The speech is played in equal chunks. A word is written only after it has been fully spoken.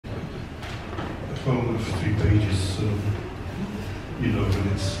poem of 3 pages, so you know when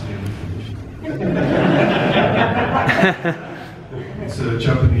it's nearly finished. It's a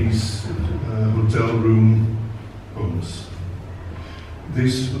Japanese hotel room poems.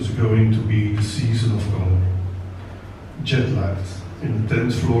 This was going to be the season of color. Jet-lagged in the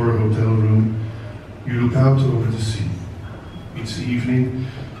 10th floor hotel room, you look out over the sea. It's evening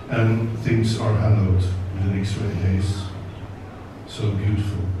and things are hallowed with an X-ray haze. So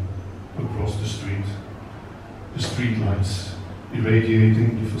beautiful across the street lights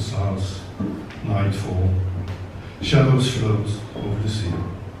irradiating the facades, nightfall. Shadows float over the sea,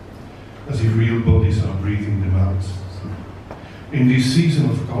 as if real bodies are breathing them out. In this season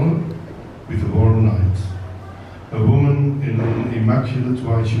of color, with a warm night, a woman in an immaculate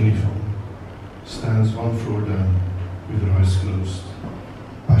white uniform stands 1 floor down with her eyes closed,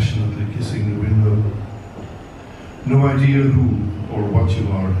 passionately kissing the window. No idea who or what you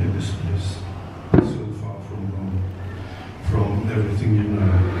are in this place, so far from home, from everything you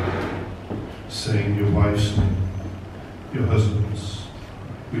know, saying your wife's name, your husband's,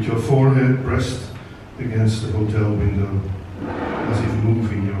 with your forehead pressed against the hotel window, as if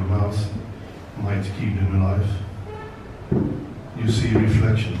moving your mouth might keep him alive. You see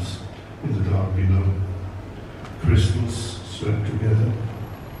reflections in the dark below, crystals swept together,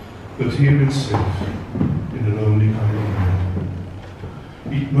 but here it's safe, in a lonely kind of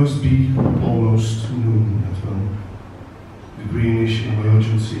way. It must be almost noon at home. The greenish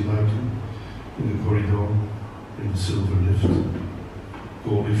emergency lighting in the corridor, in the silver lift,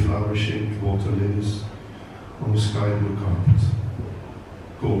 gaudy flower-shaped water lilies on the sky blue carpet,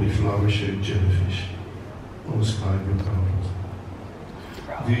 gaudy flower-shaped jellyfish on the sky blue carpet.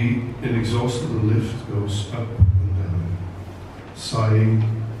 The inexhaustible lift goes up and down,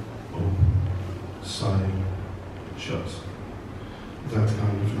 sighing, open, sighing, shut. That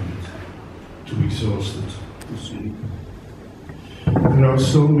kind of night, too exhausted to sleep. There are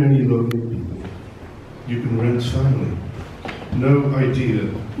so many lonely people. You can rent family. No idea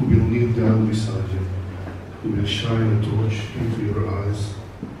who will kneel down beside you, who will shine a torch into your eyes.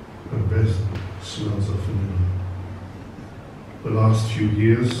 Her breath smells of vanilla. The last few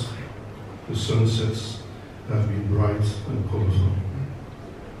years, the sunsets have been bright and colorful.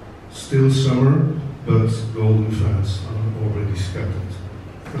 Still summer, but golden fans are already scattered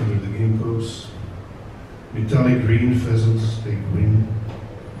under the ginkgos. Metallic green pheasants take wing,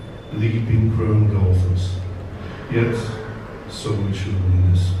 leaping chrome dolphins. Yet, so much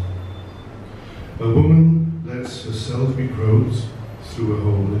loneliness. A woman lets herself be groped through a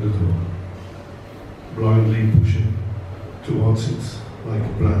hole in the door, blindly pushing towards it like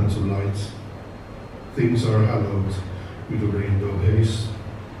a plan to light. Things are hallowed with a rainbow haze.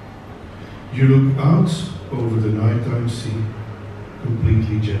 You look out over the nighttime sea,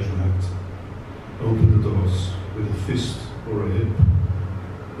 completely jet-lagged. Open the doors with a fist or a hip.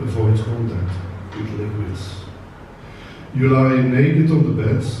 Avoid contact with liquids. You lie naked on the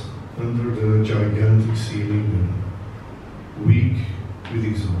bed under the gigantic ceiling window, weak with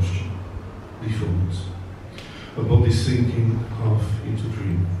exhaustion, deformed. A body sinking half into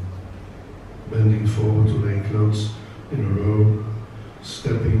dream, bending forward to lay clothes in a row,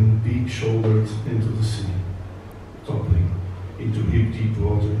 stepping deep-shouldered into the sea, toppling into hip-deep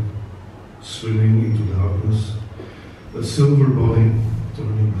water, swimming into darkness, a silver body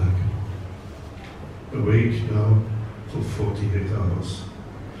turning black. Awake now for 48 hours.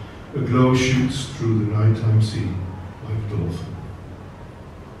 A glow shoots through the nighttime sea like a dolphin.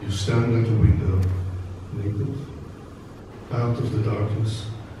 You stand at the window, naked. Out of the darkness,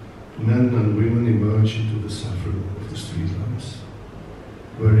 men and women emerge into the saffron of the streetlamps,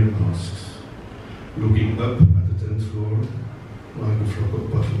 wearing masks, looking up at the 10th floor like a flock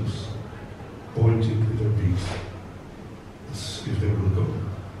of buffaloes, pointing with their beaks, as if they will go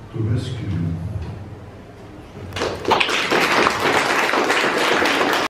to rescue you.